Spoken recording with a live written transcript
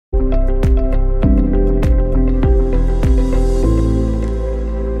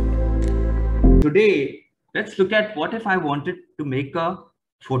Today, let's look at what if I wanted to make a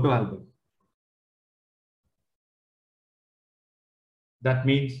photo album. That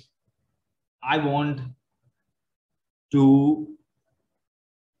means I want to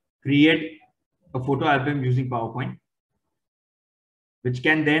create a photo album using PowerPoint, which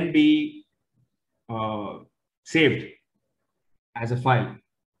can then be saved as a file.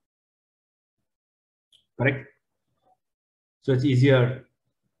 Correct? So it's easier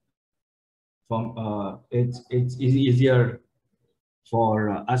from it's easier for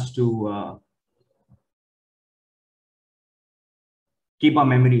us to keep our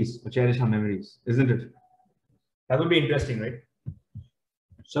memories or cherish our memories, isn't it? That would be interesting, right?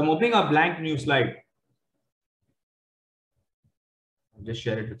 So I'm opening a blank new slide. I'll just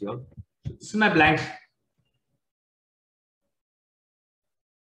share it with you all. So this is my blank.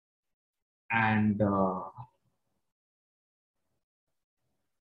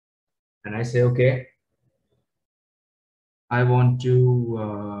 And I say, okay, I want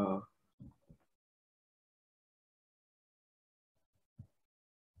to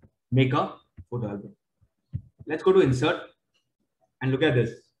make a photo album. Let's go to insert and look at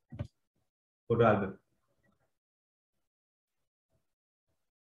this photo album.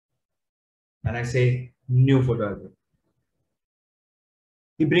 And I say new photo album.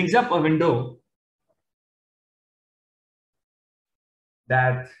 He brings up a window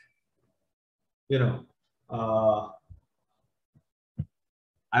that, you know,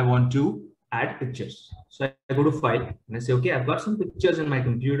 I want to add pictures. So I go to file and I say, okay, I've got some pictures in my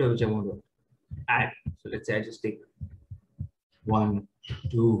computer which I want to add. So let's say I just take 1,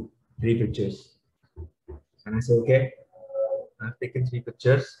 2, 3 pictures. And I say, okay, I've taken 3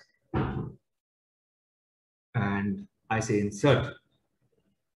 pictures. And I say insert.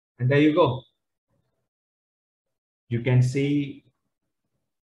 And there you go. You can see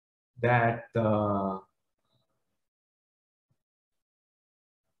that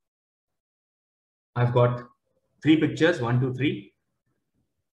I've got 3 pictures, 1, 2, 3.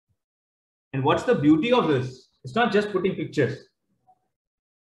 And what's the beauty of this? It's not just putting pictures.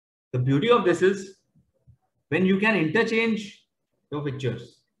 The beauty of this is when you can interchange your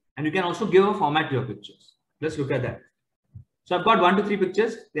pictures and you can also give a format to your pictures. Let's look at that. So I've got 1, 2, 3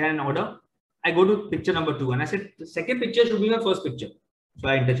 pictures. They are in order. I go to picture number 2 and I said the second picture should be my first picture. So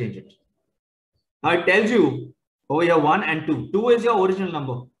I interchange it. Now it tells you over here 1 and 2. 2 is your original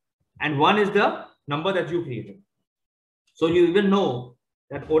number and 1 is the number that you created. So you even know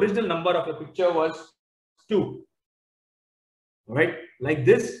that original number of the picture was 2. Right? Like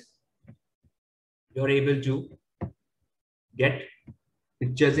this, you're able to get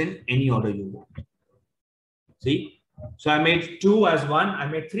pictures in any order you want. See? So I made 2 as 1, I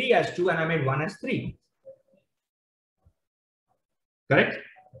made 3 as 2, and I made 1 as 3. Correct?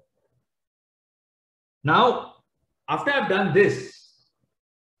 Now, after I've done this,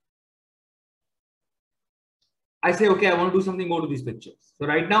 I say, okay, I want to do something more to these pictures. So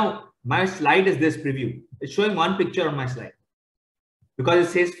right now, my slide is this preview. It's showing 1 picture on my slide because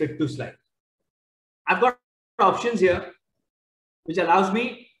it says fit to slide. I've got options here, which allows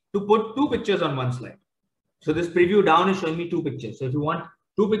me to put 2 pictures on 1 slide. So this preview down is showing me 2 pictures. So if you want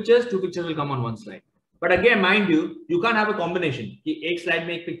 2 pictures will come on 1 slide. But again, mind you, you can't have a combination. One slide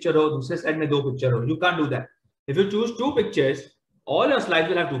में एक picture हो, दूसरे slide में 2 picture हो. You can't do that. If you choose 2 pictures, all your slides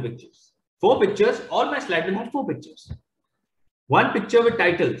will have 2 pictures. 4 pictures, all my slides will have 4 pictures. 1 picture with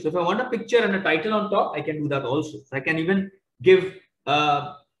title. So if I want a picture and a title on top, I can do that also. So I can even give,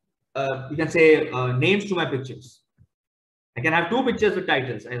 you can say names to my pictures. I can have 2 pictures with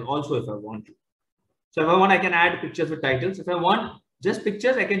titles also if I want to. So if I want, I can add pictures with titles. If I want just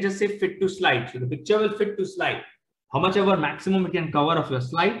pictures, I can just say fit to slide. So the picture will fit to slide. How much ever maximum it can cover of your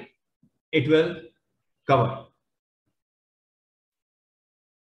slide, it will cover.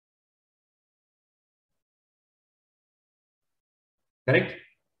 Correct?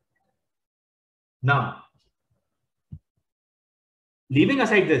 Now, leaving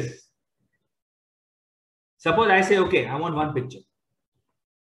aside this, suppose I say, okay, I want 1 picture.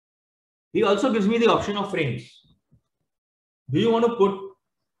 He also gives me the option of frames. Do you want to put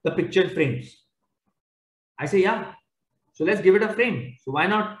the picture frames? I say, yeah. So let's give it a frame. So why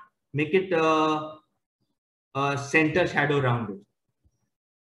not make it a center shadow around it?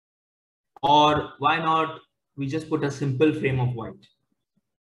 Or why not we just put a simple frame of white?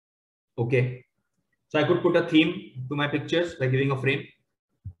 Okay. So I could put a theme to my pictures by giving a frame.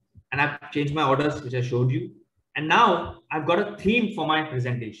 And I've changed my orders, which I showed you. And now I've got a theme for my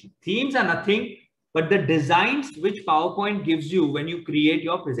presentation. Themes are nothing but the designs which PowerPoint gives you when you create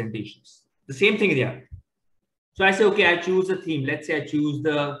your presentations. The same thing here. So I say, okay, I choose a theme. Let's say I choose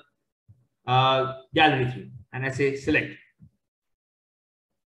the gallery theme, and I say select.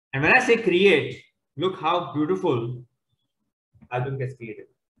 And when I say create, look how beautiful album gets created.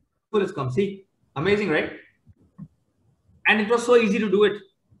 Let's come see. Amazing, right? And it was so easy to do it.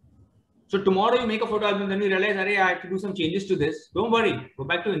 So tomorrow you make a photo album, then you realize, I have to do some changes to this. Don't worry. Go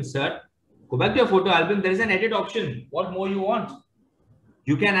back to insert. Go back to your photo album. There is an edit option. What more you want?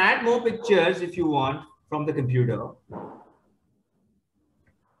 You can add more pictures if you want from the computer.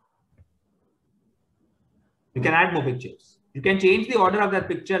 You can add more pictures. You can change the order of that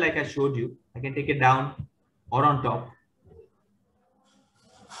picture like I showed you. I can take it down or on top.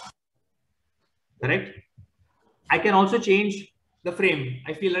 Correct? I can also change the frame.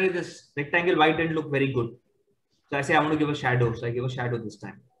 I feel like this rectangle white didn't look very good. So I say I want to give a shadow. So I give a shadow this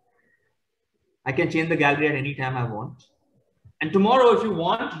time. I can change the gallery at any time I want. And tomorrow, if you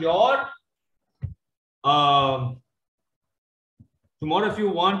want your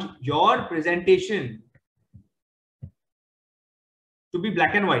presentation to be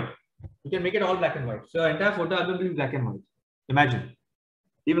black and white, you can make it all black and white. So entire photo album will be black and white. Imagine.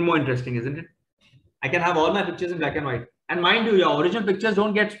 Even more interesting, isn't it? I can have all my pictures in black and white. And mind you, your original pictures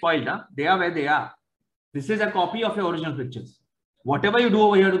don't get spoiled. Huh? They are where they are. This is a copy of your original pictures. Whatever you do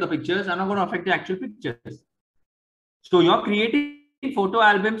over here to the pictures are not going to affect the actual pictures. So you're creating photo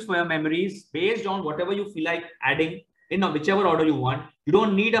albums for your memories based on whatever you feel like adding in whichever order you want. You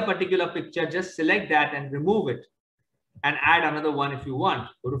don't need a particular picture. Just select that and remove it and add another one if you want.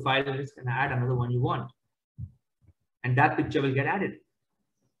 Go to file list and add another one you want. And that picture will get added.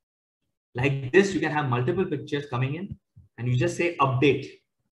 Like this, you can have multiple pictures coming in and you just say update.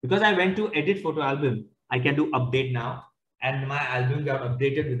 Because I went to edit photo album, I can do update now. And my album got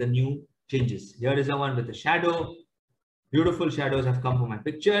updated with the new changes. Here is the one with the shadow. Beautiful shadows have come for my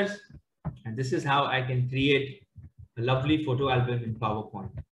pictures. And this is how I can create a lovely photo album in PowerPoint.